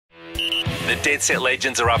The Dead Set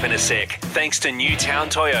Legends are up in a sec, thanks to Newtown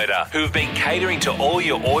Toyota, who've been catering to all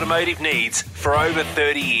your automotive needs for over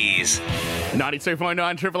 30 years.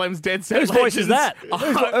 92.9 Triple M's Dead Set Whose voice is that?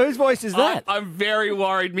 Whose voice is that? I'm very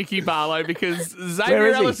worried, Mickey Barlow, because Xavier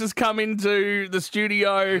is he? Ellis has come into the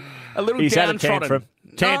studio a little He's had a downtrodden.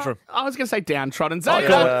 tantrum. I was going to say downtrodden. Xavier,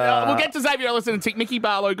 we'll get to Xavier Ellis in a tick. Mickey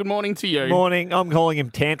Barlow, good morning to you. Morning. I'm calling him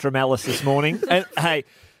Tantrum Ellis this morning. And hey,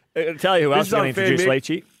 I'll tell you who else This we're going is to unfair, introduce,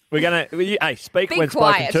 Leachy. We're going to, hey, speak Be when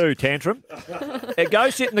quiet. spoken to, Tantrum. Go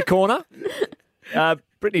sit in the corner.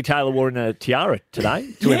 Brittany Taylor wore in a tiara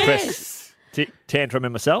today to impress Tantrum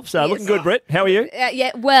and myself. So looking good, Britt. How are you?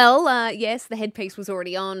 Yes, the headpiece was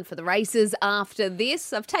already on for the races. After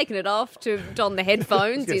this, I've taken it off to don the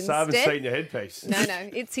headphones I haven't instead. seen your headpiece. No,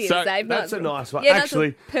 it's here, So, Dave. That's a nice one. Yeah, that's Actually,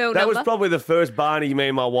 a pearl that was number. probably the first Barney me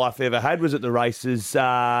and my wife ever had was at the races.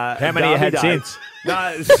 How many you had since?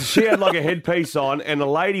 No, she had like a headpiece on, and a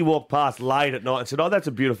lady walked past late at night and said, "Oh, that's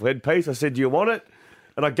a beautiful headpiece." I said, "Do you want it?"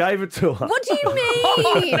 And I gave it to her. What do you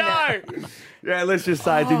mean? No! Yeah, let's just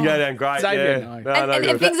say it didn't go down great. Xavier, yeah. no.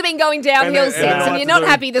 And things have been going downhill And since, then I and had you're to not do-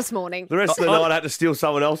 happy this morning. The rest of the night, I had to steal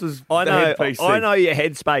someone else's I know, headpiece. I thing. know your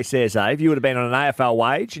headspace there, Zave. You would have been on an AFL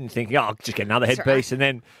wage and thinking, oh, I'll just get another headpiece. right. And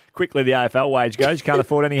then quickly the AFL wage goes. You can't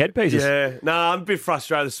afford any headpieces. Yeah, no, I'm a bit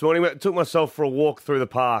frustrated this morning. Took myself for a walk through the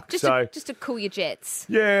park. Just to cool your jets.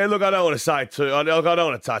 Yeah, look, I don't want to say it too. I don't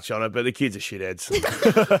want to touch on it, but the kids are shitheads.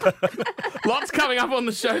 Lots coming up on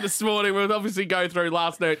the show this morning. We'll obviously go through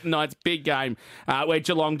last night's big game where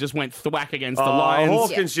Geelong just went thwack against the Lions.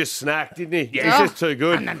 Hawkins just snacked, didn't he? Yeah. He's just too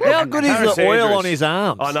good. How good is Harris the oil Andrews. on his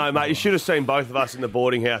arms? I know, mate. You should have seen both of us in the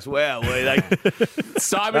boarding house. Wow, they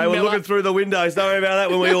Simon were Miller, looking through the windows. Don't worry about that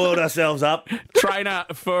when we oiled ourselves up. trainer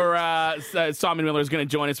for Simon Miller, is going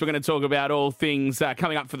to join us. We're going to talk about all things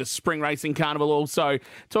coming up for the Spring Racing Carnival. Also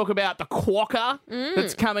talk about the Quokka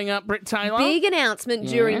that's coming up, Britt Taylor. Big announcement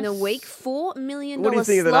during the Yes. week. $4 million What do you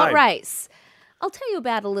think of the slot name? race. I'll tell you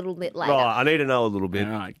about a little bit later. Right, I need to know a little bit.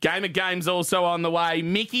 All right. Game of Games also on the way.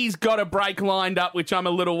 Mickey's got a break lined up, which I'm a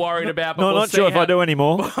little worried about. But No, we'll not see sure if how- I do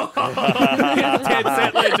anymore. Dead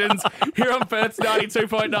Set Legends here on Perth's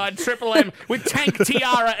 92.9 Triple M with Tank,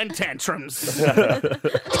 Tiara and Tantrums.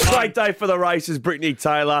 Great day for the races, Brittany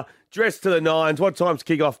Taylor. Dressed to the nines. What time's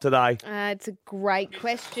kick off today? It's a great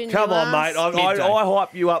question. Come you on, mate. ask. I Midday.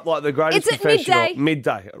 hype you up like the greatest It's at professional.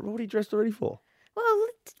 midday. What are you dressed already for? Well,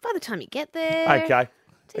 by the time you get there. Okay.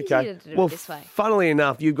 It's easier Okay. to do it Well, this way. funnily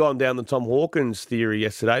enough, you've gone down the Tom Hawkins theory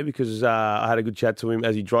yesterday because I had a good chat to him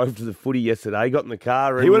as he drove to the footy yesterday. He got in the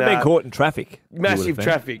car and He would have been caught in traffic. He would massive have been.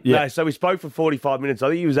 traffic. Yeah. No, so we spoke for 45 minutes. I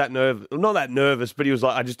think he was not that nervous, but he was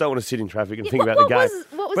like, I just don't want to sit in traffic and think about the game.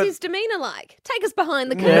 What was But- his demeanour like? Take us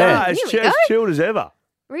behind the curtain. Yeah, Here as we go. chilled as ever.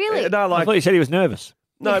 Really? No, I like thought you said he was nervous.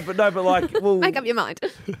 no, but like, well, Make up your mind.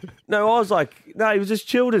 no, I was like, no, he was as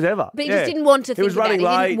chilled as ever. But he just didn't want to He think was about it. running He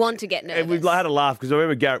late. didn't want to get And we nervous. had a laugh because I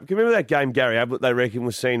remember can you remember that game Gary Ablett, they reckon,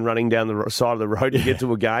 was seen running down the side of the road to get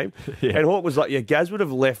to a game? Yeah. And Hawk was like, yeah, Gaz would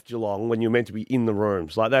have left Geelong when you're meant to be in the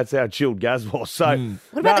rooms. Like, that's how chilled Gaz was. So,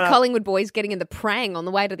 What about the Collingwood boys getting in the prang on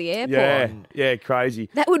the way to the airport? Yeah, crazy.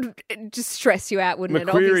 That would just stress you out, wouldn't it?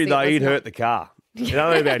 McQuarrie, Obviously, though, it he'd was hurt the car. You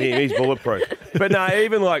know about him, he's bulletproof. But no,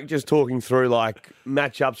 even like just talking through like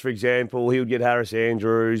matchups, for example, he would get Harris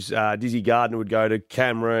Andrews, Dizzy Gardner would go to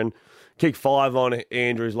Cameron, kick 5 on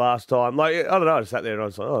Andrews last time. Like, I don't know, I just sat there and I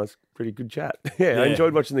was like, oh, that's a pretty good chat. I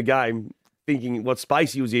enjoyed watching the game, thinking what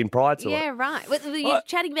space he was in prior to it. Yeah, right. Were you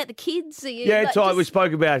chatting about the kids? Are you, Yeah, like, so just- we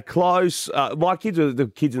spoke about close. My kids are the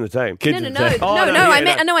kids in the team.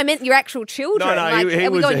 No, I meant your actual children. No, like, he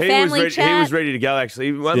are we was going family ready, chat? he was ready to go, actually.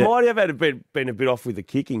 He might have been a bit off with the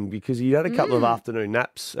kicking because he had a couple of afternoon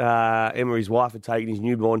naps. Emma, his wife, had taken his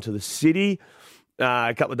newborn to the city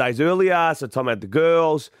a couple of days earlier, so Tom had the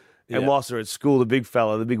girls. And whilst they're at school, the big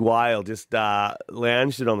fella, the big whale, just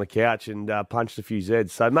lounged it on the couch and punched a few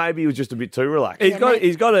Zeds. So maybe he was just a bit too relaxed.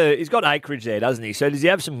 He's got acreage there, doesn't he? So does he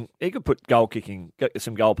have some? He could put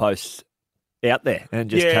some goal posts out there and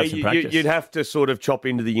just have some practice. You'd have to sort of chop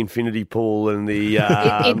into the infinity pool and the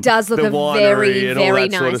It does look the a winery very, and all very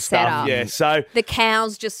that sort of nice stuff. setup. Yeah, so The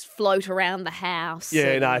cows just float around the house. yeah,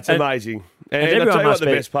 and- no, it's amazing. And I'll everyone tell you what must the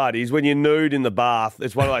be- best part is when you're nude in the bath.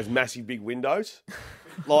 It's one of those massive big windows,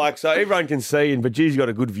 like so everyone can see. But geez, you got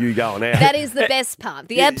a good view going out. That is the best part.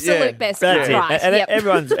 The absolute best part. That's it. Right. And yep.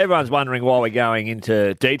 everyone's wondering why we're going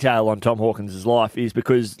into detail on Tom Hawkins' life is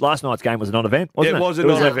because last night's game was a non-event, wasn't it? It was a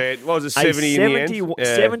non-event. It was a 70 in the end.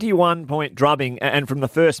 71-point drubbing, and from the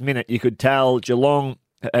first minute you could tell Geelong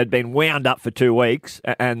had been wound up for 2 weeks,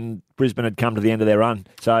 and Brisbane had come to the end of their run.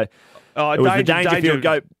 So it was the Dangerfield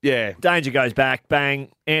go. Yeah. Danger goes back, bang,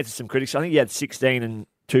 answers some critics. I think he had 16 and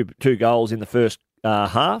two goals in the first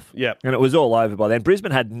half. Yep. And it was all over by then.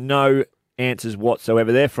 Brisbane had no answers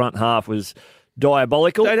whatsoever. Their front half was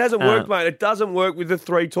diabolical. It hasn't worked, mate. It doesn't work with the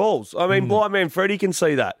three talls. I mean, blind man Freddie can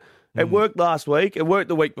see that. It worked last week. It worked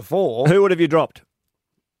the week before. Who would have you dropped?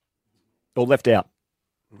 Or left out?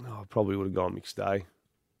 I probably would have gone McStay.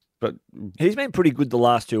 But He's been pretty good the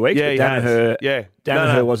last 2 weeks. Yeah, but he Danaher, has. Yeah.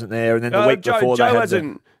 Danaher No. wasn't there. And then the week before Joe they had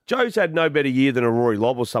hasn't. Joe's had no better year than a Rory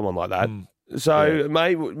Lobb or someone like that. So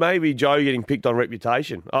maybe Joe getting picked on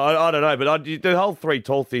reputation. I don't know, but the whole three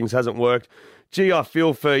tall things hasn't worked. Gee, I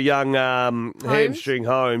feel for young hamstring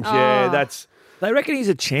Holmes. Yeah, that's. They reckon he's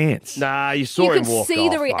a chance. Nah, you saw You him could walk see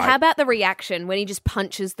off, mate. how about the reaction when he just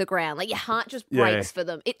punches the ground? Like your heart just breaks for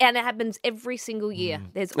them. And it happens every single year.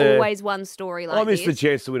 There's always one story like I missed the this.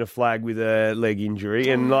 chance to win a flag with a leg injury,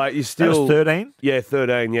 and like you That still was 13? Yeah,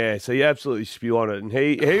 13. Yeah, so you absolutely spew on it, and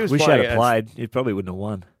he was. Wish playing I'd have played. You probably wouldn't have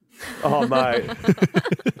won. Oh mate,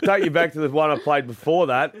 take you back to the one I played before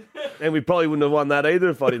that, and we probably wouldn't have won that either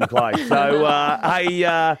if I didn't play.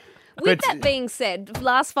 So With that being said,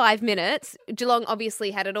 last 5 minutes, Geelong obviously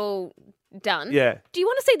had it all done. Yeah. Do you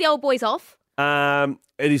want to see the old boys off?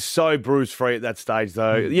 It is so bruise free at that stage,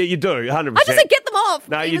 though. Yeah, you do, 100%. I just said get them off.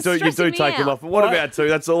 No, It you was do stressing me take them out. off. But what about two?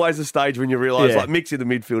 That's always the stage when you realise, Yeah. like Mick's in the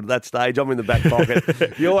midfield at that stage. I'm in the back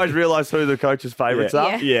pocket. You always realise who the coach's favourites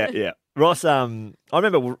are. Yeah. Ross, I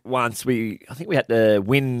remember once I think we had to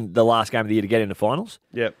win the last game of the year to get into finals.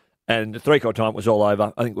 Yep. And the three-quarter time was all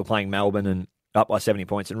over. I think we're playing Melbourne and up by 70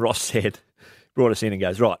 points. And Ross brought us in and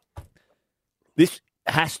goes, right, this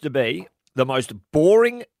has to be the most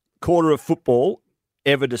boring quarter of football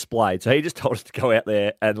ever displayed. So he just told us to go out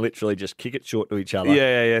there and literally just kick it short to each other.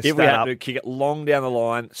 Yeah. If we Stay had up. to kick it long down the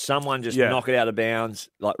line, someone just Yeah. knock it out of bounds,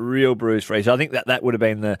 like real bruise free. So I think that would have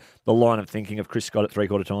been the line of thinking of Chris Scott at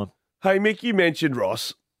three-quarter time. Hey, Mick, you mentioned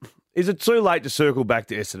Ross. Is it too late to circle back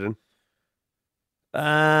to Essendon?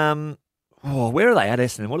 Where are they at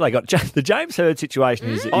Essendon? What do they got? The James Hird situation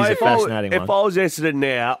is a fascinating If one. I was Essendon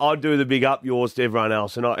now, I'd do the big up yours to everyone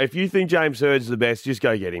else. And if you think James Hird's the best, just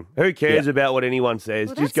go get him. Who cares about what anyone says?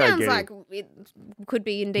 Well, just that go sounds get like him. it could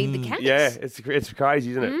be indeed the case. Yeah, it's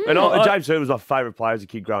crazy, isn't it? And James Hird was my favourite player as a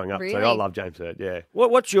kid growing up. So Really? I love James Hird, yeah.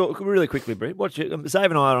 What's your, really quickly, Brett, Zave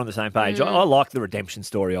and I are on the same page. I like the redemption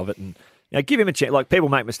story of it and give him a chance. Like, people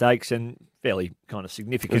make mistakes and fairly kind of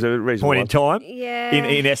significant There's a reason point why. in time Yeah.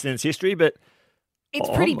 in Essendon's history, but It's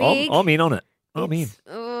pretty big. I'm in on it. I'm in.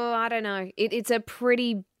 Oh, I don't know. It's a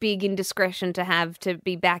pretty big indiscretion to have to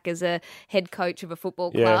be back as a head coach of a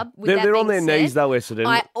football Yeah. club. With that They're on being their knees, said, though, Essendon.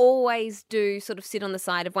 I always do sort of sit on the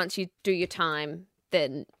side of once you do your time,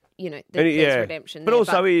 then, And there's redemption. But there.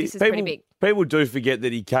 also, this is pretty big. people do forget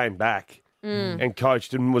that he came back and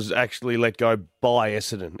coached and was actually let go by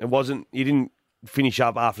Essendon. He didn't finish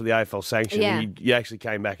up after the AFL sanction. Yeah. He actually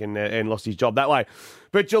came back and lost his job that way.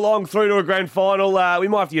 But Geelong through to a grand final. We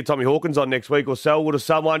might have to get Tommy Hawkins on next week or Selwood or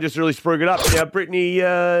someone just to really spruik it up. Now, Brittany,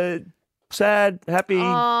 sad, happy?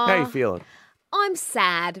 How are you feeling? I'm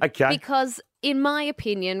sad. Okay. Because, in my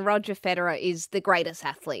opinion, Roger Federer is the greatest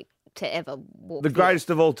athlete to ever walk The the greatest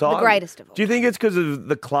of all time? The greatest of all Do you think it's because of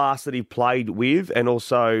the class that he played with and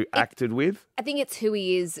also acted with? I think it's who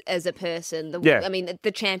he is as a person. Yeah. I mean,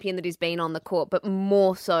 the champion that he's been on the court, but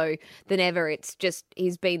more so than ever, it's just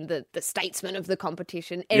he's been the statesman of the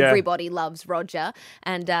competition. Yeah. Everybody loves Roger.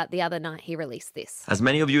 And the other night he released this. As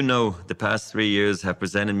many of you know, the past 3 years have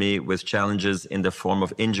presented me with challenges in the form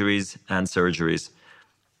of injuries and surgeries.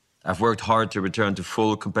 I've worked hard to return to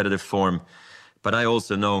full competitive form, but I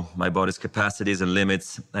also know my body's capacities and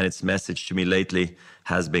limits, and its message to me lately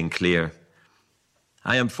has been clear.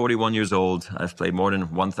 I am 41 years old. I've played more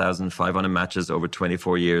than 1,500 matches over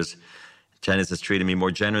 24 years. Tennis has treated me more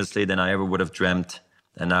generously than I ever would have dreamt,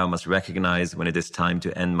 and now I must recognize when it is time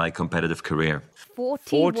to end my competitive career.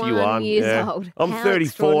 41 years yeah. old. I'm How 34 and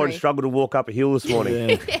extraordinary. struggled to walk up a hill this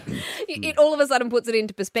morning. It all of a sudden puts it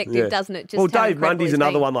into perspective, Yeah. doesn't it? Just well, how Dave incredible Mundy's he's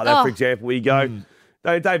another been. one like that, Oh, for example, where you go,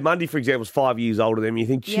 Dave Mundy, for example, is 5 years older than me. You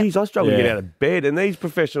think, geez, I struggle to get Yeah. out of bed. And these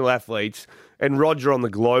professional athletes and Roger on the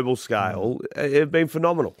global scale have been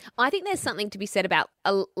phenomenal. I think there's something to be said about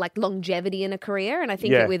like longevity in a career, and I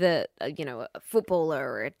think Yeah. that with a footballer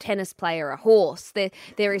or a tennis player, a horse,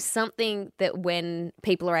 there is something that when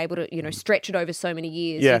people are able to stretch it over so many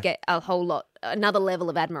years, Yeah. you get another level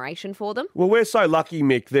of admiration for them. Well, we're so lucky,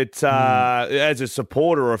 Mick, that as a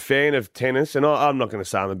supporter or a fan of tennis, and I'm not going to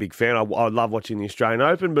say I'm a big fan, I love watching the Australian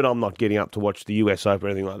Open, but I'm not getting up to watch the US Open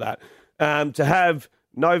or anything like that. To have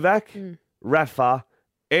Novak, Rafa,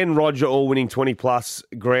 and Roger all winning 20-plus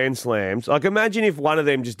Grand Slams, like imagine if one of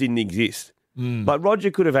them just didn't exist. But Roger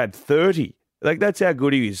could have had 30 Like, that's how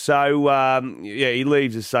good he is. So, he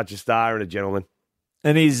leaves as such a star and a gentleman.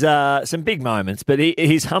 And his some big moments, but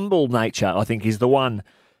his humble nature, I think, is the one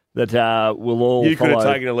that will all You could follow.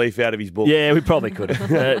 have taken a leaf out of his book. Yeah, we probably could have.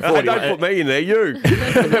 Hey, don't put me in there, you.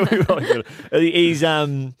 We probably could have. He's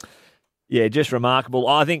just remarkable.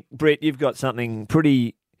 I think, Britt, you've got something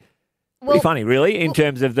pretty funny, really, in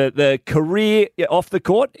terms of the career off the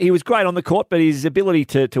court. He was great on the court, but his ability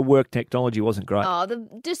to work technology wasn't great. Oh, the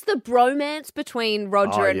bromance between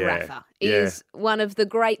Roger and Rafa is one of the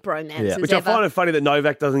great bromances Which I ever. find it funny that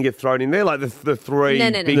Novak doesn't get thrown in there, like the three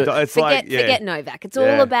No. big it's Forget Novak. It's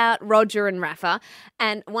all about Roger and Rafa.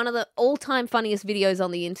 And one of the all-time funniest videos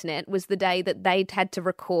on the internet was the day that they had to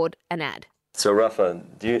record an ad. So Rafa,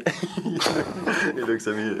 do you... He looks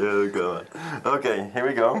at me, go on. Okay, here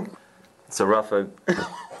we go. So Rafa...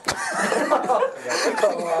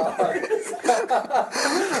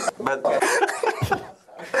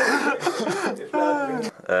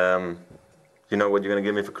 you know what you're gonna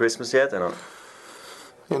give me for Christmas yet? I don't...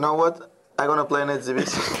 You know what? I'm gonna play an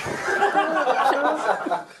exhibition.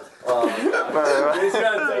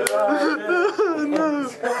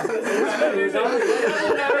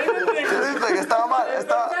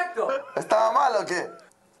 ¿Estaba mal o qué?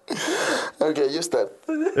 Okay, you start.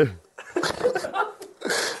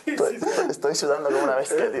 Estoy sudando como una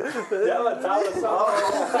bestia, tío.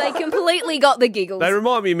 They completely got the giggles. They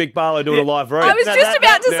remind me of Mick Barlow doing a live read. I was just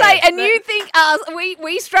about to say, and you think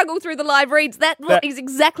we struggle through the live reads. That is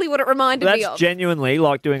exactly what it reminded me That's of. genuinely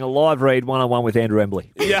like doing a live read one-on-one with Andrew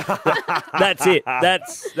Embley. Yeah. That's it.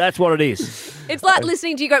 That's what it is. It's like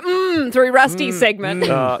listening to you go, through Rusty's segment.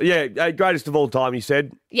 Greatest of all time, you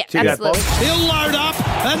said. Yeah, Check that absolutely. box. He'll load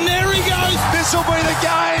up, and there he goes. This will be the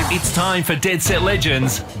game. It's time for Dead Set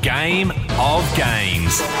Legends Game of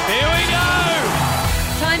Games. Here we go.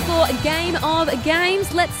 Time for a Game of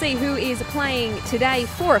Games. Let's see who is playing today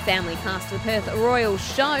for a family pass to the Perth Royal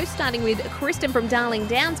Show, starting with Kristen from Darling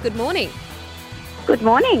Downs. Good morning. Good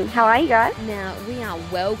morning. How are you guys? Now, we are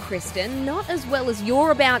well, Kristen. Not as well as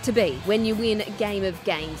you're about to be when you win Game of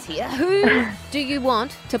Games here. Who do you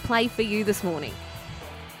want to play for you this morning?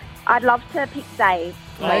 I'd love to pick Dave.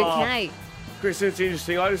 Okay. Chris, it's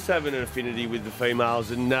interesting. I just have an affinity with the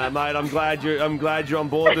females, and mate, I'm glad you're on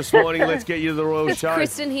board this morning. Let's get you to the Royal It's Show.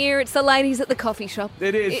 Kristen here. It's the ladies at the coffee shop.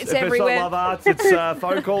 It is. It's if everywhere. It's not Love Arts. It's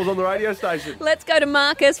phone calls on the radio station. Let's go to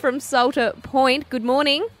Marcus from Salter Point. Good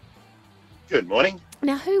morning. Good morning.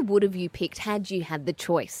 Now, who would have you picked had you had the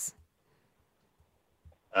choice?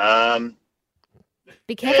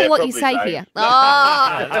 Be careful what you say probably here. Dave.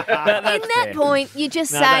 Oh, That's in that fair. point, you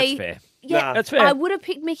just No, say, that's fair. yeah, That's fair. I would have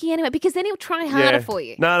picked Mickey anyway, because then he'll try harder for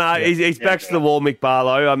you. No, he's back to the wall, Mick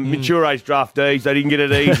Barlow. Mature age draftees, they didn't get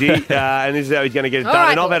it easy, and this is how he's going to get it All done.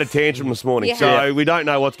 right, And I've had a boys. tantrum this morning, You so have. we don't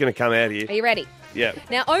know what's going to come out here. Are you ready? Yeah.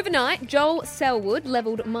 Now, overnight, Joel Selwood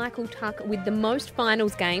levelled Michael Tuck with the most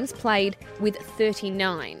finals games played with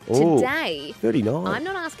 39. Ooh, Today, 39. I'm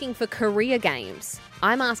not asking for career games.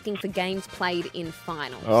 I'm asking for games played in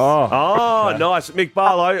finals. Oh, nice. Mick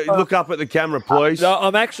Barlow, look up at the camera, please. No,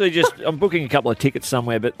 I'm booking a couple of tickets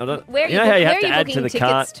somewhere, but I don't. Where are you you know how you where have are to you add to booking the tickets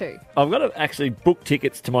cart. to? I've got to actually book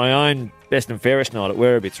tickets to my own best and fairest night at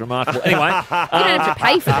Werribee. It's remarkable. Anyway, You don't have to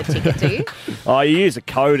pay for the ticket, do you? you use a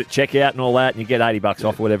code at checkout and all that, and you get $80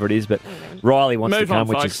 off or whatever it is. But Riley wants Move to come, on,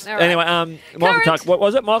 which folks. is All right. anyway. Michael Current- Tuck. What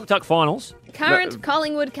was it? Michael Tuck finals. Current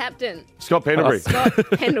Collingwood captain, Scott Pendlebury. Scott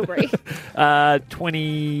Pendlebury.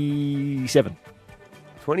 27.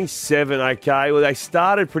 27, okay. Well, they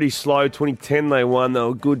started pretty slow. 2010 they won. They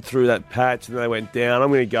were good through that patch, and they went down. I'm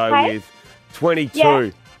going to go Hey? with 22.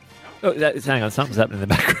 Yeah. Oh, hang on, something's happening in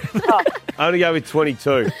the background. I'm going to go with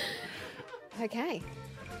 22. Okay.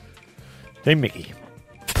 Team Mickey.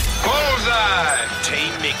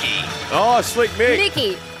 Team Mickey. Oh, Slick Mick.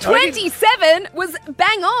 Mickey, 27 was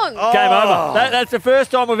bang on. Game over. That's the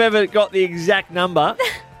first time we've ever got the exact number.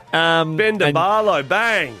 Bender and- Barlow,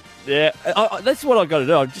 bang. Yeah, that's what I've got to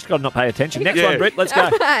do. I've just got to not pay attention. Next Yeah. one, Britt. Let's go.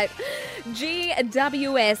 All right.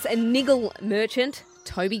 GWS Niggle Merchant,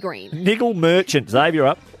 Toby Green. Niggle Merchant. Xavier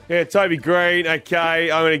up. Yeah, Toby Green,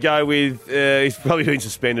 okay. I'm going to go with, he's probably been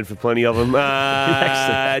suspended for plenty of them.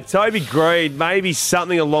 Toby Green, maybe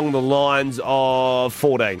something along the lines of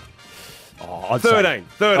 14. Oh, I'd 13.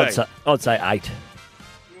 13. I'd say 8.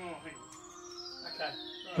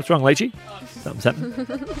 What's wrong, Leachy? Something's happening.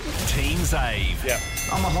 Team Zave. Yeah.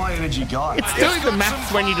 I'm a high energy guy. It's doing the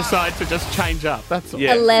maths when you decide to just change up. That's all.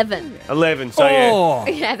 Yeah. 11. 11, so yeah. Oh,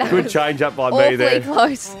 Yeah, that Good was change up by me awfully there.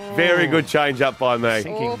 close. Very good change up by me.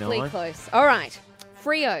 Thinking Awfully 9. close. All right.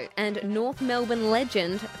 Freo and North Melbourne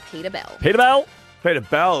legend Peter Bell. Peter Bell. Peter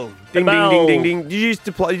Bell. Ding, Bell. ding, ding, ding, ding.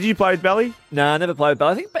 Did you play with Belly? No, I never played with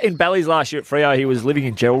Belly. I think in Bally's last year at Freo, he was living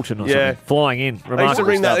in Geraldton or Yeah. something, flying in. I used to Remarkable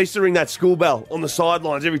ring that. stuff. I used to ring that school bell on the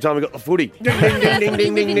sidelines every time we got the footy. Ding, ding, ding, ding,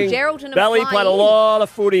 ding, ding, ding. Geraldton and Belly fly played a in. lot of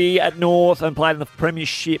footy at North and played in the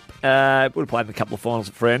Premiership. Would have played in a couple of finals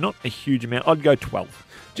at Freo. Not a huge amount. I'd go 12.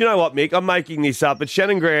 Do you know what, Mick? I'm making this up, but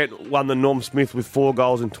Shannon Grant won the Norm Smith with 4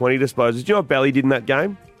 goals and 20 disposals. Do you know what Belly did in that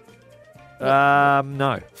game?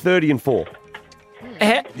 No. 30 and 4.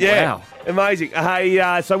 Yeah. Wow. Amazing.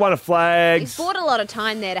 Hey, so won a flag. He's bought a lot of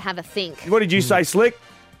time there to have a think. What did you say, Slick?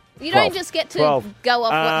 You don't 12. just get to 12. go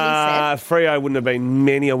off what he said. Freo wouldn't have been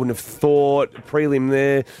many. I wouldn't have thought. Prelim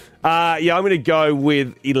there. Yeah, I'm going to go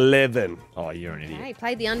with 11. Oh, you're an idiot. Okay,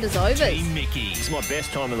 played the unders overs. Team Mickey. It's my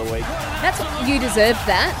best time of the week. That's you deserved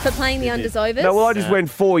that for playing the unders overs. No, well, I just went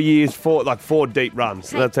 4 years, 4 deep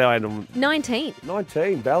runs. Hey. That's how I had them. 19.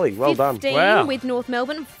 19, Belly. Well 15 done. Wow. with North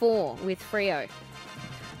Melbourne, 4 with Freo.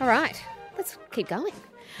 All right, let's keep going.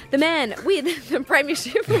 The man with the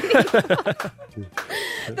premiership winning the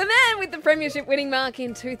man with the premiership winning mark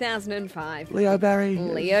in 2005. Leo Barry.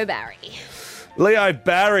 Leo Barry. Leo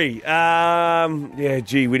Barry. Yeah,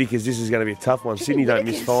 gee, Whittaker's, this is going to be a tough one. Sydney don't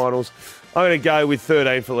miss finals. I'm going to go with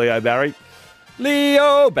 13 for Leo Barry.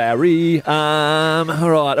 Leo Barry. All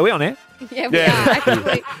right. Are we on air? Yeah, we are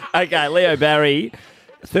actually. Okay, Leo Barry.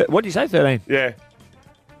 What did you say, 13?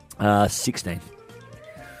 Yeah. 16.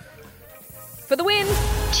 For the win.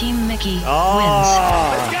 Team Mickey wins.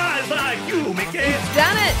 Guys like you, Mickey. He's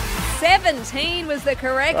done it. 17 was the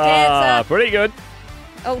correct answer. Pretty good.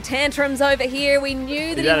 Oh, tantrums over here. We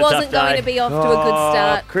knew that He's had he a tough wasn't going day. to be off to a good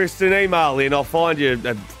start. Kristen, email in. I'll find you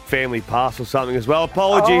a family pass or something as well.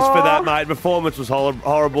 Apologies for that, mate. Performance was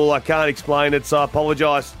horrible. I can't explain it, so I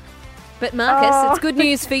apologise. But Marcus, it's good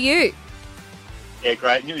news for you. Yeah,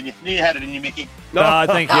 great. Knew you had it in you, Mickey. No,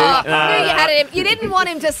 thank you. Knew you had it. You didn't want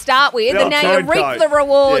him to start with, No, and now you reap turncoat. the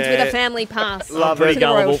rewards Yeah. with a family pass. I'm to pretty the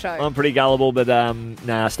Royal gullible. Show. I'm pretty gullible, but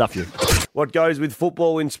nah, stuff you. What goes with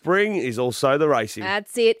football in spring is also the racing.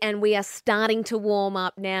 That's it, and we are starting to warm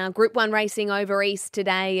up now. Group 1 racing over east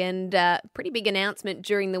today, and pretty big announcement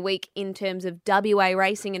during the week in terms of WA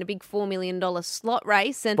racing and a big $4 million slot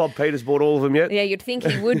race. And Bob Peters bought all of them yet? yeah, you'd think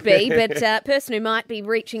he would be, but person who might be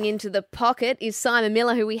reaching into the pocket is Simon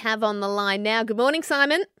Miller, who we have on the line now. Good morning,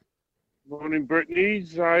 Simon. Morning, Brittany,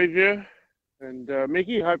 Xavier, and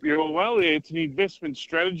Mickey. Hope you're all well. Yeah, it's an investment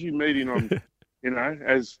strategy meeting on,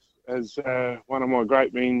 as one of my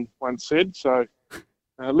great men once said. So,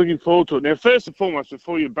 looking forward to it. Now, first and foremost,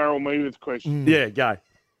 before you barrel me with questions, Yeah, go.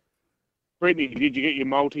 Brittany, did you get your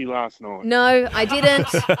multi last night? No, I didn't.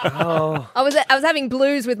 Oh. I was having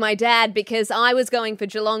blues with my dad because I was going for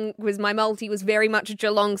Geelong, because my multi was very much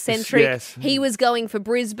Geelong centric. Yes. He was going for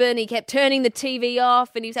Brisbane. He kept turning the TV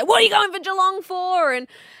off, and he said, "What are you going for Geelong for?" And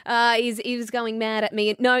he was going mad at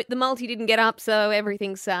me. No, the multi didn't get up, so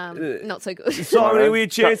everything's not so good. Simon, we had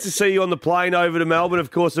a chance to see you on the plane over to Melbourne. Of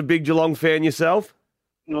course, a big Geelong fan yourself.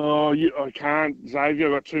 No, I can't, Xavier.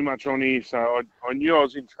 I got too much on here, so I knew I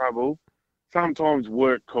was in trouble. Sometimes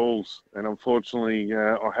work calls, and unfortunately,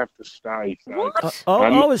 I have to stay. So. What?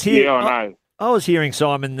 I was here. Yeah, I know. I was hearing,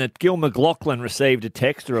 Simon, that Gil McLaughlin received a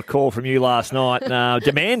text or a call from you last night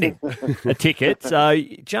demanding a ticket. So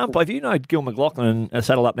jump. If you know Gil McLaughlin and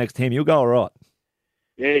saddle up next to him, you'll go all right.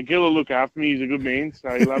 Yeah, Gil will look after me. He's a good man, so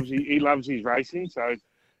he loves his racing. So,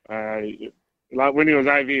 like when he was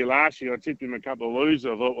over here last year, I tipped him a couple of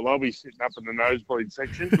losers. I thought, well, I'll be sitting up in the nosebleed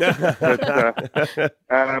section. But,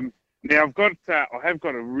 now I have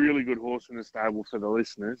got a really good horse in the stable for the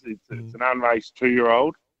listeners. It's an unraced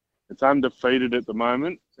 2-year-old. It's undefeated at the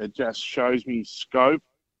moment. It just shows me scope.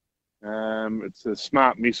 It's a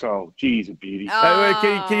Smart Missile. Geez, a beauty.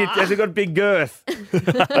 Has it got big girth?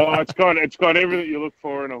 It's got everything you look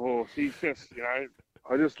for in a horse. He's just,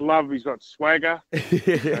 I just love. He's got swagger.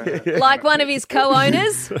 Like one of his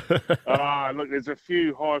co-owners. Look, there's a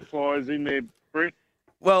few high flyers in there, Brett.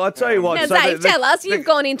 Well, I tell you what. Now, Dave, tell us, you've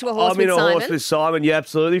gone into a horse I'm with in a Simon. horse with Simon, yeah,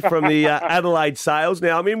 absolutely, from the Adelaide sales.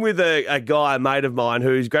 Now, I'm in with a guy, a mate of mine,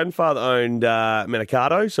 whose grandfather owned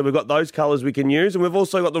Manicato, so we've got those colours we can use, and we've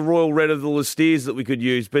also got the Royal Red of the Listeers that we could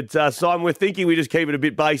use. But, Simon, we're thinking we just keep it a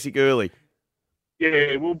bit basic early.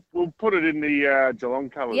 Yeah, we'll put it in the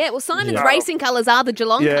Geelong colours. Yeah, well, Simon's racing colours are the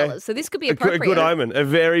Geelong colours, so this could be A appropriate. good omen, a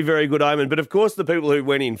very, very good omen. But, of course, the people who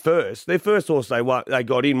went in first, their first horse they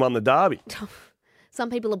got in won the Derby. Some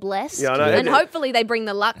people are blessed, Yeah, I know. and hopefully they bring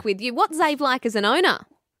the luck with you. What's Zave like as an owner?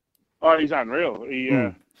 Oh, he's unreal.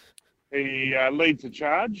 He leads the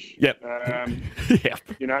charge. Yep. Yep.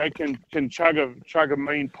 You know, can chug a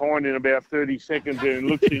mean pint in about 30 seconds and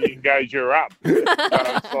looks at you and goes, "You're up." So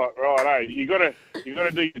it's like, right, hey, you got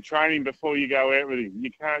to do your training before you go out with him.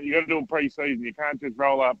 You got to do it pre-season. You can't just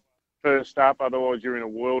roll up first up, otherwise you're in a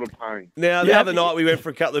world of pain. Now, the other night we went for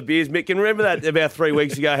a couple of beers. Mick, can you remember that about 3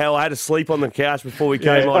 weeks ago, how I had to sleep on the couch before we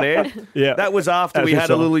came on air? Yeah. That was after we had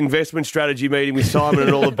a little investment strategy meeting with Simon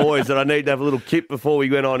and all the boys that I need to have a little kip before we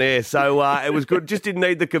went on air. So it was good. Just didn't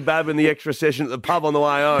need the kebab and the extra session at the pub on the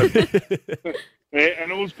way home. Yeah,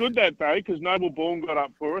 and it was good that day because Noble Bourne got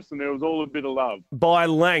up for us and there was all a bit of love. By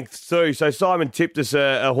lengths too. So Simon tipped us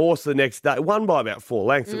a horse the next day. Won by about 4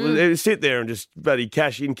 lengths. It was sit there and just bloody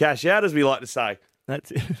cash in, cash out, as we like to say.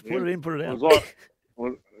 That's it. Put it in, put it out. It was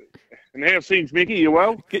like, and how's things, Mickey? You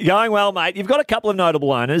well? Going well, mate. You've got a couple of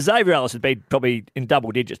notable owners. Xavier Ellis has been probably in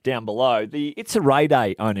double digits down below. It's a Ray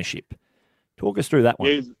Day ownership. Talk us through that one.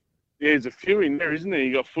 Yeah, there's a few in there, isn't there?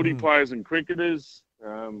 You got footy players and cricketers.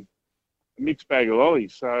 Mixed bag of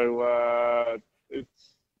lollies, so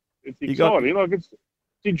it's exciting. I'll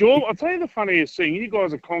tell you the funniest thing. You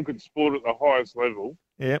guys have conquered sport at the highest level.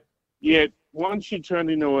 Yep. Yet once you turn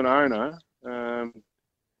into an owner,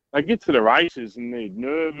 they get to the races and they're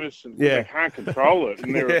nervous and they can't control it,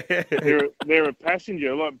 and they're a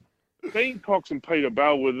passenger. Like Dean Cox and Peter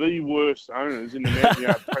Bell were the worst owners in the Mountain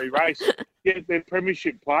Yard pre-race. Yet they're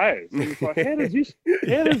premiership players. And it's like, how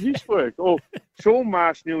does this work? Or Sean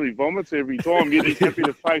Marsh nearly vomits every time. Yet he's happy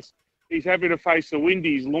to face the wind.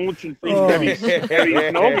 He's launching things at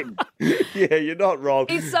his noggin. Yeah, you're not wrong.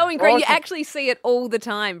 It's so incredible. You actually see it all the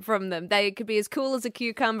time from them. They could be as cool as a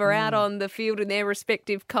cucumber out on the field in their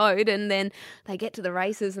respective code, and then they get to the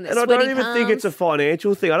races and they're sweaty I don't even think it's a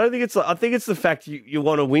financial thing. I think it's the fact you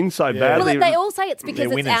want to win so badly. Well, they all say it's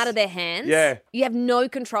because it's out of their hands. Yeah. You have no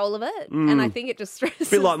control of it, and I think it just stresses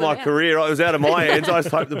a bit like my career. It was out of my hands. I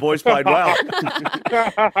just hope the boys played well.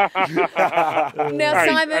 Now,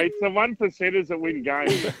 Simon, it's the 1%ers that win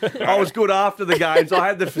games. I was good after the games. I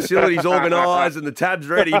had the facilities organised and the tabs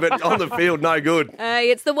ready, but on the field, no good.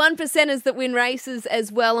 It's the 1%ers that win races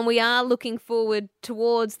as well, and we are looking forward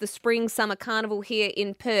towards the Spring-Summer Carnival here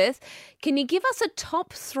in Perth. Can you give us a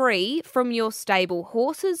top 3 from your stable,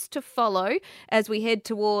 horses to follow as we head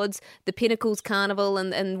towards the Pinnacles Carnival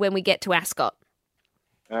and when we get to Ascot?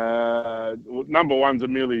 Number one's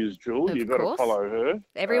Amelia's Jewel. You've got to follow her.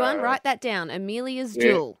 Everyone, write that down. Amelia's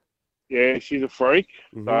Jewel. Yeah, she's a freak.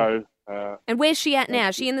 So, and where's she at now?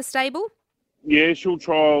 Is she in the stable? Yeah, she'll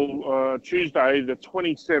trial Tuesday, the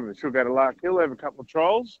 27th. She'll go to Lark Hill, have a couple of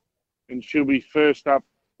trials, and she'll be first up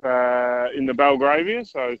in the Belgravia.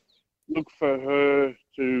 So look for her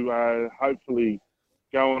to hopefully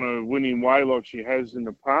go on a winning way like she has in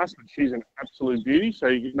the past. But she's an absolute beauty. So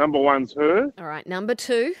number one's her. All right, number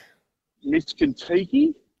 2. Miss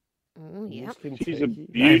Kentucky. Oh, yeah. She's a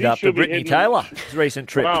beauty. Named after Brittany Taylor's recent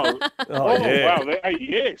trip. Wow. yeah. Wow.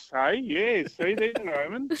 Yes, hey? Yes. See, there's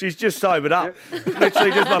Roman. She's just sobered up.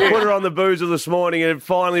 Literally just I put her on the boozer this morning and it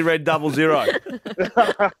finally read 00.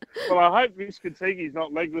 Well, I hope Miss Kentucky's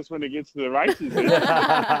not legless when it gets to the races.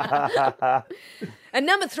 And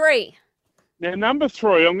number 3. Now, number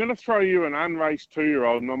 3, I'm going to throw you an unraced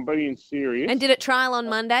 2-year-old, and I'm being serious. And did it trial on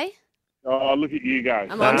Monday? Oh, look at you go.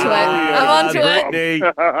 I'm onto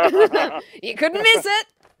it. You couldn't miss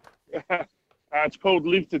it. It's called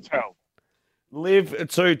Live to Tell. Live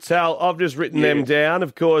to Tell. I've just written them down.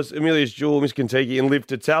 Of course, Amelia's Jewel, Miss Kentucky, and Live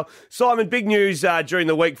to Tell. Simon, big news during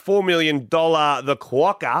the week, $4 million, the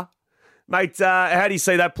Quokka. Mate, how do you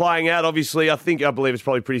see that playing out? Obviously, I believe it's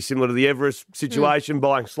probably pretty similar to the Everest situation,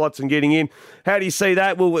 buying slots and getting in. How do you see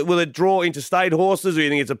that? Will it draw interstate horses, or do you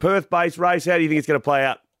think it's a Perth-based race? How do you think it's going to play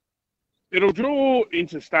out? It'll draw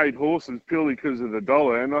interstate horses purely because of the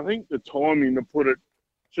dollar, and I think the timing to put it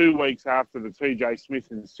 2 weeks after the TJ Smith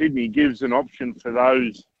in Sydney gives an option for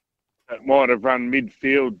those that might have run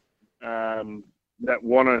midfield that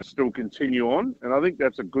want to still continue on, and I think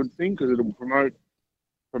that's a good thing because it'll promote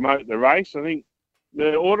the race. I think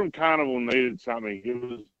the Autumn Carnival needed something. It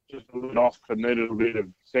was just a little off and needed a bit of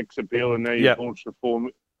sex appeal, and now you've launched a $4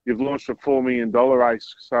 million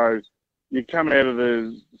race. So you come out of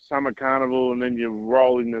the Summer Carnival and then you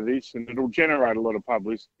roll into this, and it'll generate a lot of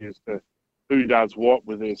publicity as to who does what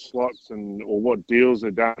with their slots or what deals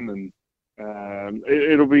are done, and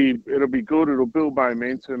it'll be good. It'll build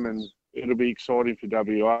momentum and it'll be exciting for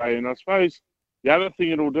WA. And I suppose the other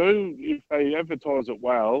thing it'll do, if they advertise it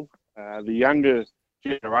well, the younger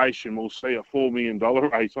generation will see a $4 million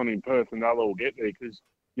race on in Perth, and they'll all get there because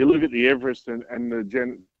you look at the Everest and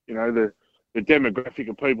the demographic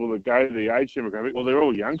of people that go, the age demographic. Well, they're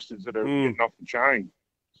all youngsters that are getting off the chain.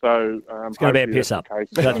 So It's going to be a piss up.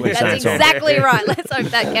 That's what we're saying, That's Tom. exactly right. Let's hope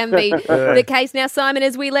that can be the case. Now, Simon,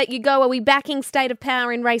 as we let you go, are we backing State of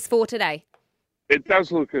Power in race 4 today? It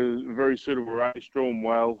does look a very suitable race, drawn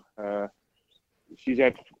well. She's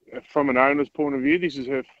had, from an owner's point of view, this is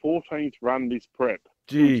her 14th run this prep,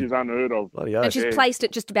 which is unheard of. And she's placed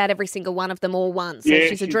at just about every single one of them all once. So yeah,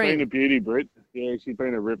 she's a dream. Been a beauty, Britt. Yeah, she's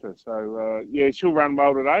been a ripper. So, she'll run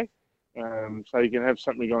well today. So you can have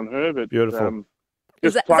something on her. But, beautiful.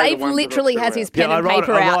 Zave literally has his pen and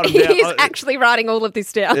paper out. He's actually writing all of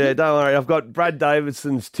this down. Yeah, don't worry. I've got Brad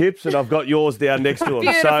Davidson's tips and I've got yours down next to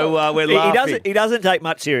him. So we're laughing. He doesn't take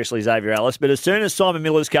much seriously, Xavier Ellis, but as soon as Simon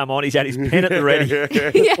Miller's come on, he's had his pen at the ready.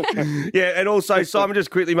 Yeah, and also, Simon, just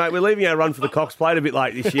quickly, mate, we're leaving our run for the Cox Plate a bit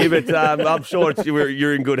late this year, but I'm sure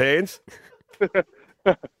you're in good hands.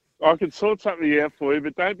 I can sort something out for you,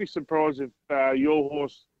 but don't be surprised if your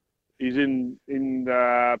horse is in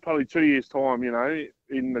probably 2 years' time,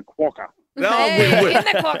 in the Quokka. In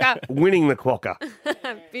the Quokka. Winning the Quokka.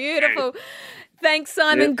 Beautiful. Thanks,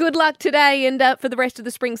 Simon. Yep. Good luck today and for the rest of the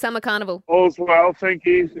Spring Summer Carnival. All's well, thank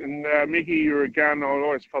you. And Mickey, you're a gun. I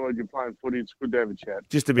always followed you playing footy. It's good to have a chat.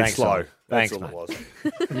 Just a bit slow. Thanks, That's all mate.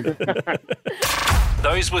 it was.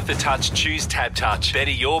 Those with the touch choose Tab Touch. Better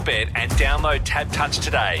your bet and download Tab Touch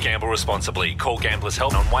today. Gamble responsibly. Call Gamblers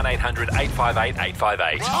Help on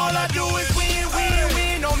 1-800-858-858. All I do is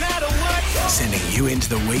win, no matter what. Sending you into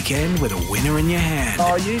the weekend with a winner in your hand.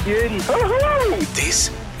 Oh, you beauty. This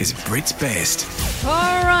is Brit's Best. All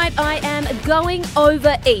right, I am going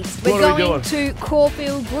over east. We're What are we going doing? to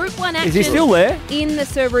Caulfield Group 1 action. Is he still there? In the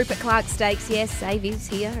Sir Rupert Clarke Stakes. Yes, Save is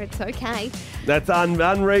here. It's okay. That's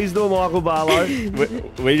unreasonable, Michael Barlow. We're going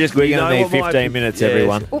to need 15 minutes,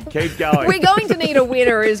 everyone. Keep going. We're going to need a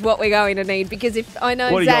winner is what we're going to need, because if I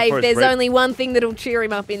know What do you got Dave, for us, there's Brett? only one thing that'll cheer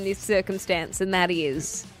him up in this circumstance, and that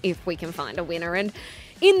is if we can find a winner. And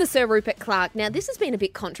in the Sir Rupert Clarke, now this has been a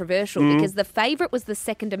bit controversial because the favourite was the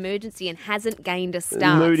second emergency and hasn't gained a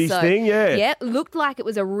start. Moody's thing, yeah. Yeah, looked like it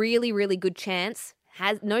was a really, really good chance.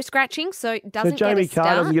 Has no scratching, so doesn't So Jamie get a start.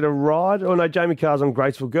 Carr doesn't get a ride? Oh, no, Jamie Carr's on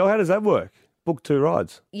Graceful Girl. How does that work? Book 2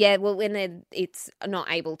 rides. Yeah, well, when it's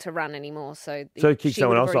not able to run anymore, so kick she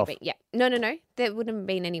someone would have else already off? been- yeah, no, there wouldn't have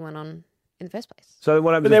been anyone on in the first place. So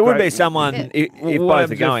what happens But there if would be Grace- someone if What both are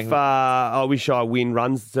happens going. If, I wish I win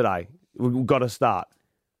runs today. We've got to start.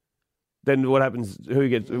 Then what happens?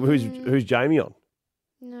 Who's Jamie on?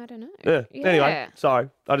 No, I don't know. Yeah. Anyway, sorry.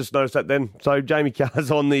 I just noticed that then. So Jamie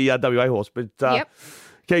Carr's on the WA horse, but Yep.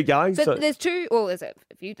 keep going. So So- there's there's a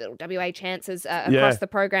few little WA chances across Yeah. the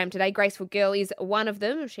program today. Graceful Girl is one of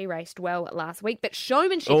them. She raced well last week, but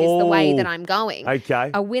Showmanship is the way that I'm going.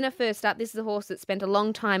 Okay. A winner first up. This is a horse that spent a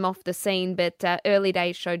long time off the scene, but early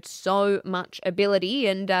days showed so much ability,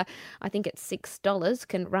 and I think at $6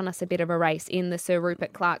 can run us a bit of a race in the Sir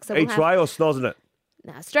Rupert Clarke. So Each way or snozzing it?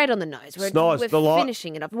 No, straight on the nose. We're Snoz, the lot.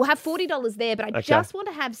 finishing it off. We'll have $40 there, but I Okay. just want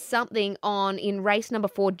to have something on in race number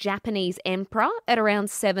 4, Japanese Emperor, at around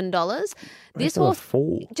 $7. This number horse,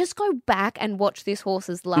 4. just go back and watch this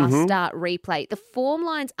horse's last Mm-hmm. start replay. The form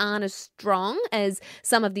lines aren't as strong as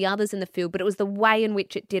some of the others in the field, but it was the way in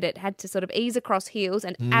which it did it. Had to sort of ease across heels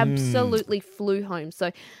and absolutely flew home. So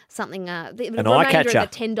something, the remainder eye of catcher. the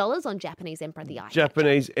 $10 on Japanese Emperor, the eye catcher.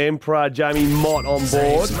 Japanese Emperor, Jamie Mott on board.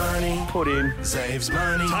 Saves money. Put in. Saves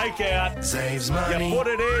money. Take out. Saves money. You put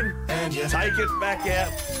it in. And you Take it back out.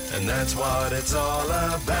 And that's what it's all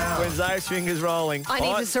about. When Zave's fingers rolling. I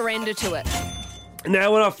need to surrender to it.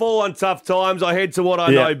 Now, when I fall on tough times, I head to what I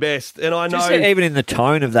Yeah. know best. And I know... Just even in the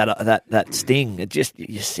tone of that sting, it just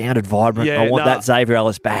you sounded vibrant. Yeah, I want nah. that Xavier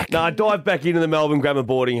Ellis back. No, I dived back into the Melbourne Grammar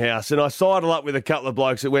boarding house and I sidled up with a couple of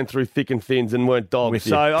blokes that went through thick and thins and weren't dogs. With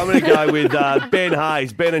you. So I'm going to go with Ben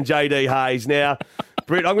Hayes, Ben and JD Hayes. Now,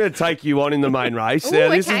 Britt, I'm going to take you on in the main race. Ooh, Now,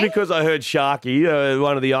 this is okay. because I heard Sharky,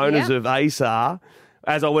 one of the owners Yeah. of ASAR,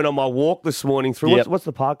 as I went on my walk this morning through, Yep. what's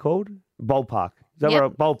the park called? Bowl Park. Is that Yep. where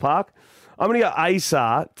Bowl Park? I'm going to go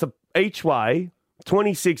ASAR to each way,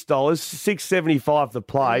 $26, $6.75 the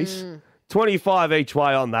place, $25 each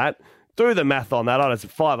way on that. Do the math on that. I don't know, it's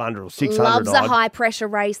 $500 or $600. Loves a odd. high pressure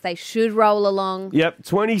race. They should roll along. Yep,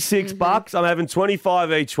 $26. I'm having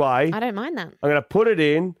 25 each way. I don't mind that. I'm going to put it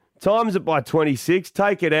in, times it by 26,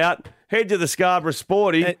 take it out, head to the Scarborough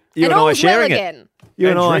Sporty, You and and I are all's well sharing it. again. You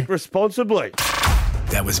and I. drink responsibly.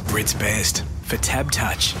 That was Brit's Best for Tab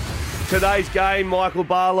Touch. Today's game, Michael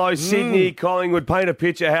Barlow, Sydney, Collingwood. Paint a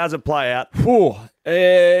picture. How's it play out?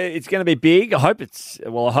 It's going to be big. I hope it's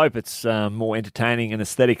more entertaining and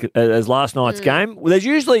aesthetic as last night's game. Well, there's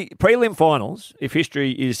usually prelim finals, if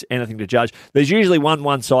history is anything to judge. There's usually one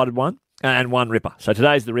one-sided one and one ripper. So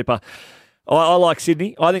today's the ripper. I like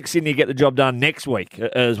Sydney. I think Sydney get the job done next week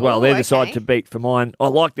as well. Oh, They're the okay. side to beat for mine. I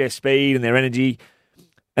like their speed and their energy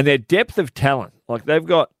and their depth of talent. Like they've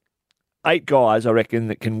got 8 guys, I reckon,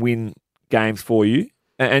 that can win games for you.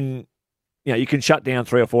 And you can shut down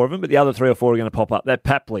 3 or 4 of them, but the other 3 or 4 are going to pop up. They're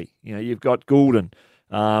Papley. You've got Goulden.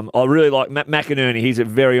 I really like McInerney. He's a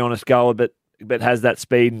very honest goaler, but has that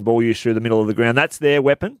speed and ball use through the middle of the ground. That's their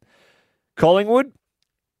weapon. Collingwood,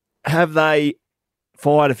 have they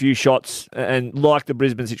fired a few shots and like the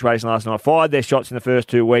Brisbane situation last night, fired their shots in the first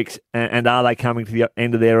 2 weeks, and are they coming to the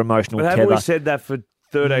end of their emotional But tether? haven't we said that for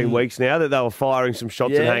 13 weeks now, that they were firing some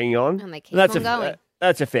shots and hanging on? And they keep That's on going.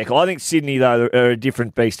 That's a fair call. I think Sydney, though, are a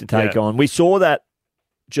different beast to take on. We saw that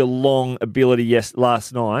Geelong ability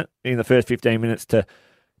last night in the first 15 minutes to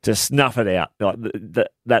snuff it out. Like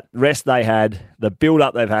that rest they had, the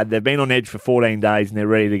build-up they've had, they've been on edge for 14 days and they're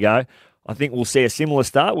ready to go. I think we'll see a similar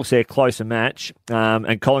start. We'll see a closer match.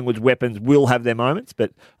 And Collingwood's weapons will have their moments,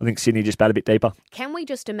 but I think Sydney just bat a bit deeper. Can we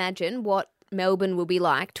just imagine what Melbourne will be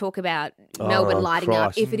like? Talk about Melbourne lighting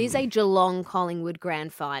up if it is a Geelong-Collingwood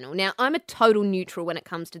grand final. Now, I'm a total neutral when it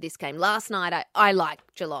comes to this game. Last night, I like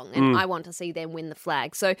Geelong and I want to see them win the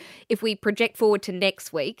flag. So if we project forward to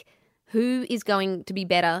next week, who is going to be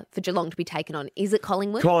better for Geelong to be taken on? Is it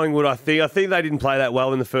Collingwood? Collingwood, I think. I think they didn't play that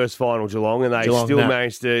well in the first final, Geelong, and they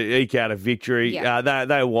managed to eke out a victory. Yeah.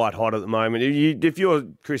 They're white hot at the moment. If you're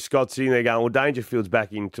Chris Scott sitting there going, well, Dangerfield's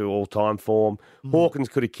back into all-time form. Hawkins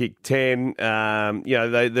could have kicked 10.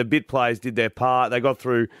 The bit players did their part. They got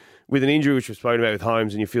through with an injury, which we've spoken about with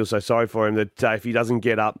Holmes, and you feel so sorry for him that if he doesn't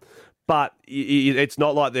get up. But it's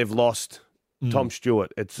not like they've lost Tom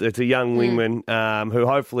Stewart. It's a young wingman who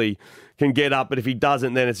hopefully can get up, but if he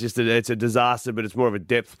doesn't, then it's a disaster. But it's more of a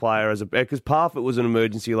depth player because Parfitt was an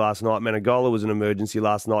emergency last night, Menegola was an emergency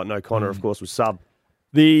last night, and O'Connor, of course, was sub.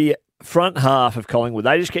 The front half of Collingwood,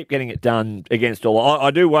 they just keep getting it done against all.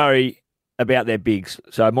 I do worry about their bigs.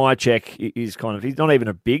 So my check is he's not even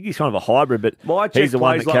a big, he's kind of a hybrid, but my check he's the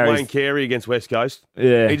one plays that like carries. Wayne Carey against West Coast.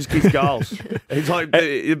 Yeah. He just kicks goals. He's like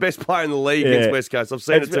the best player in the league against West Coast. I've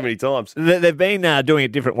seen it too many times. They've been doing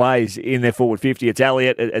it different ways in their forward 50. It's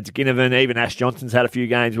Elliott, it's Ginnivan, even Ash Johnson's had a few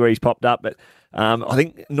games where he's popped up, but I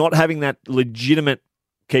think not having that legitimate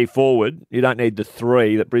key forward, you don't need the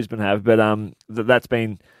 3 that Brisbane have, but that's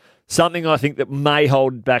been something I think that may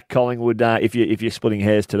hold back Collingwood if you're splitting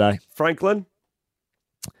hairs today. Franklin?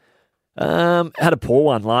 Had a poor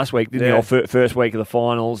one last week, didn't he? Or first week of the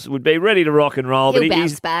finals. Would be ready to rock and roll. He'll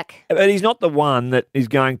bounce back. But he's not the one that is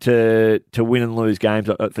going to win and lose games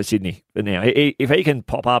for Sydney. But now, if he can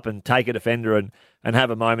pop up and take a defender and have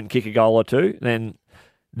a moment, kick a goal or 2, then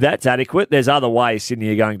that's adequate. There's other ways Sydney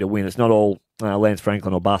are going to win. It's not all Lance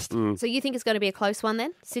Franklin or bust. So you think it's going to be a close one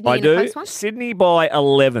then? Sydney I in do. a close one? Sydney by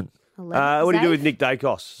 11. What do you do with Nick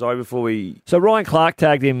Dacos? Sorry, before we... So Ryan Clark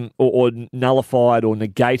tagged him or nullified or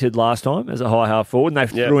negated last time as a high half forward, and they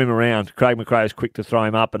threw him around. Craig McRae was quick to throw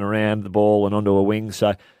him up and around the ball and onto a wing.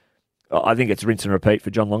 So I think it's rinse and repeat for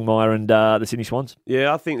John Longmire and the Sydney Swans.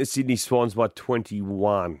 Yeah, I think the Sydney Swans by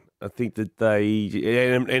 21. I think that they,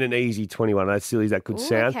 in an easy 21, as silly as that could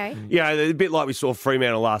sound. Okay. Yeah, a bit like we saw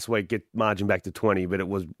Fremantle last week get margin back to 20, but it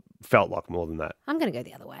felt like more than that. I'm going to go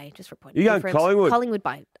the other way, just for a point. You going Collingwood? Collingwood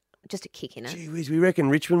by just a kick in it. Gee whiz, we reckon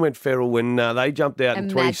Richmond went feral when they jumped out in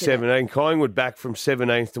 2017. Collingwood back from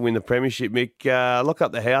 17th to win the premiership. Mick, lock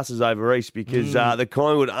up the houses over east because the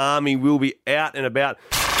Collingwood army will be out and about.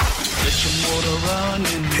 Let your motor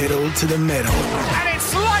running. Pedal to the metal. And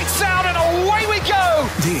it's lights out and away we go.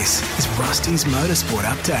 This is Rusty's Motorsport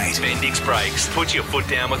Update. Bendix Brakes. Put your foot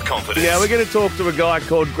down with confidence. Now, we're going to talk to a guy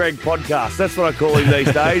called Greg Podcast. That's what I call him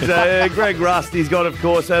these days. Greg Rusty's got, of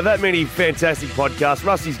course, that many fantastic podcasts.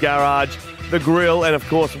 Rusty's Garage, The Grill, and, of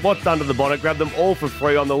course, What's Under the Bonnet. Grab them all for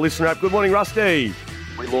free on the Listener app. Good morning, Rusty.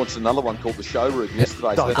 We launched another one called The Showroom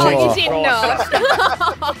yesterday. So You did not.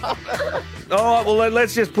 All right, well,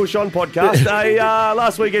 let's just push on, podcast.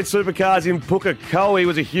 Last weekend, Supercars in Pukekohe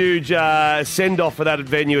was a huge send-off for that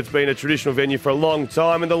venue. It's been a traditional venue for a long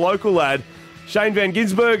time. And the local lad, Shane Van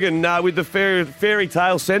Gisbergen, with the fairy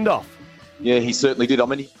tale send-off. Yeah, he certainly did. I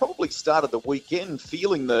mean, he probably started the weekend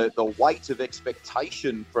feeling the weight of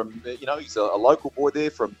expectation from, he's a local boy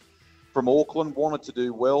there from Auckland, wanted to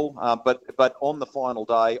do well, but on the final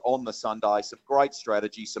day, on the Sunday, some great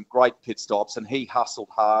strategy, some great pit stops, and he hustled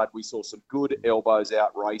hard. We saw some good elbows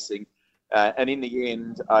out racing, and in the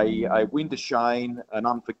end, a win to Shane, an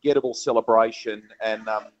unforgettable celebration, and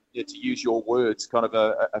to use your words, kind of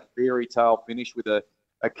a fairy tale finish with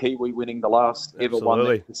a a Kiwi winning the last ever one of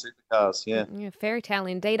the supercars. Yeah, fairy tale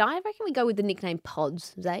indeed. I reckon we go with the nickname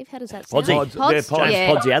Pods. Zave, how does that sound? Pods. Pods?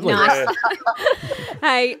 Yeah, Podsy Adler. Nice.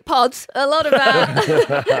 Hey, Pods. A lot of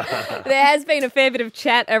there has been a fair bit of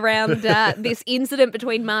chat around this incident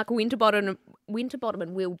between Mark Winterbottom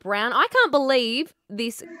and Will Brown. I can't believe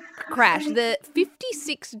this crash. The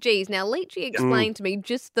 56 Gs. Now, Leachy explained to me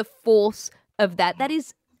just the force of that. That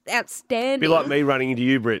is outstanding. Be like me running into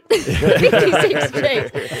you, Britt. 56 Gs.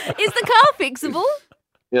 Is the car fixable?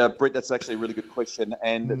 Yeah, Britt, that's actually a really good question.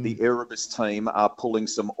 And the Erebus team are pulling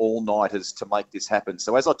some all-nighters to make this happen.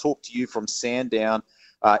 So as I talk to you from Sandown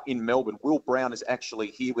in Melbourne, Will Brown is actually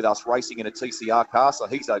here with us racing in a TCR car, so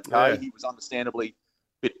he's okay. Yeah. He was understandably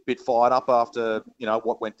bit fired up after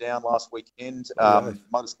what went down last weekend.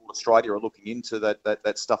 Motorsport Australia are looking into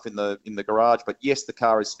that stuff in the garage. But yes, the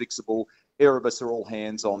car is fixable. Erebus are all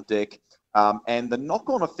hands on deck. And the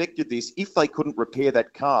knock-on effect of this, if they couldn't repair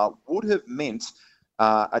that car, would have meant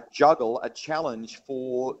a challenge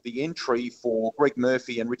for the entry for Greg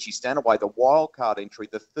Murphy and Richie Stanaway, the wildcard entry,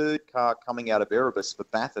 the third car coming out of Erebus for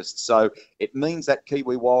Bathurst. So it means that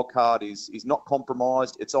Kiwi wildcard is not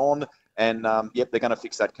compromised. It's on, and they're going to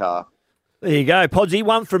fix that car. There you go, Podsy.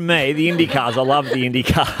 One from me. The IndyCars. I love the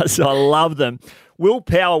IndyCars. I love them. Will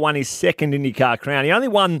Power won his second IndyCar crown. He only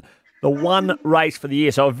won the one race for the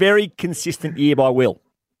year, so a very consistent year by Will.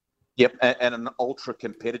 Yep, and an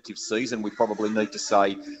ultra-competitive season, we probably need to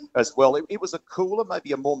say as well. It was a cooler,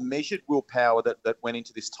 maybe a more measured Will Power that went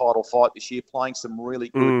into this title fight this year, playing some really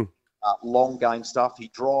good long-game stuff. He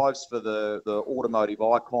drives for the automotive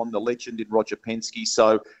icon, the legend in Roger Penske.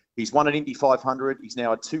 So he's won an Indy 500. He's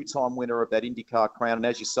now a two-time winner of that IndyCar crown. And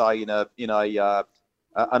as you say, in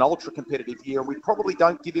an ultra-competitive year, and we probably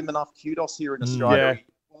don't give him enough kudos here in Australia. Yeah.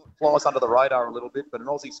 Flies under the radar a little bit, but an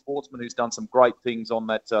Aussie sportsman who's done some great things on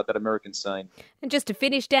that American scene. And just to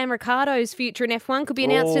finish, Dan Ricciardo's future in F1 could be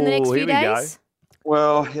announced in the next few days.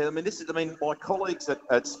 Well, yeah, my colleagues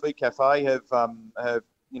at Speed Cafe have done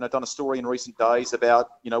a story in recent days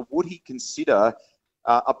about would he consider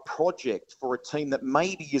a project for a team that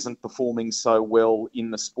maybe isn't performing so well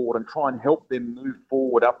in the sport and try and help them move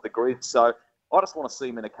forward up the grid. So I just want to see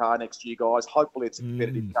him in a car next year, guys. Hopefully it's a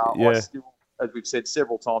competitive car. Yeah. As we've said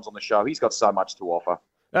several times on the show, he's got so much to offer.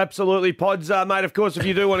 Absolutely, Pods, mate. Of course, if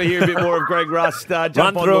you do want to hear a bit more of Greg Rust, jump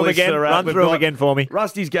run on through the him again. Run through him again for me.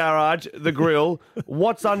 Rusty's Garage, the grill.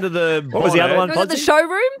 What's under the? What was the other one? Was it the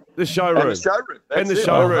showroom? The showroom. And the showroom. And the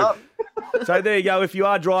showroom. So there you go. If you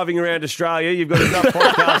are driving around Australia, you've got enough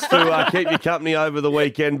podcasts to keep you company over the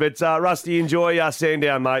weekend. But Rusty, enjoy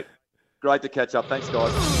Sandown, mate. Great to catch up. Thanks,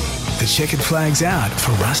 guys. The checkered flag's out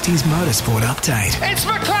for Rusty's Motorsport Update. It's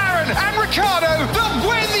McLaren and Ricciardo that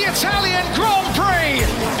win the Italian Grand Prix.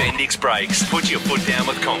 Bendix Brakes. Put your foot down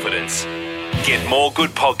with confidence. Get more good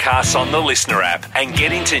podcasts on the Listener app and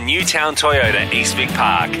get into Newtown Toyota East Vic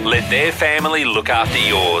Park. Let their family look after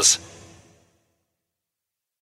yours.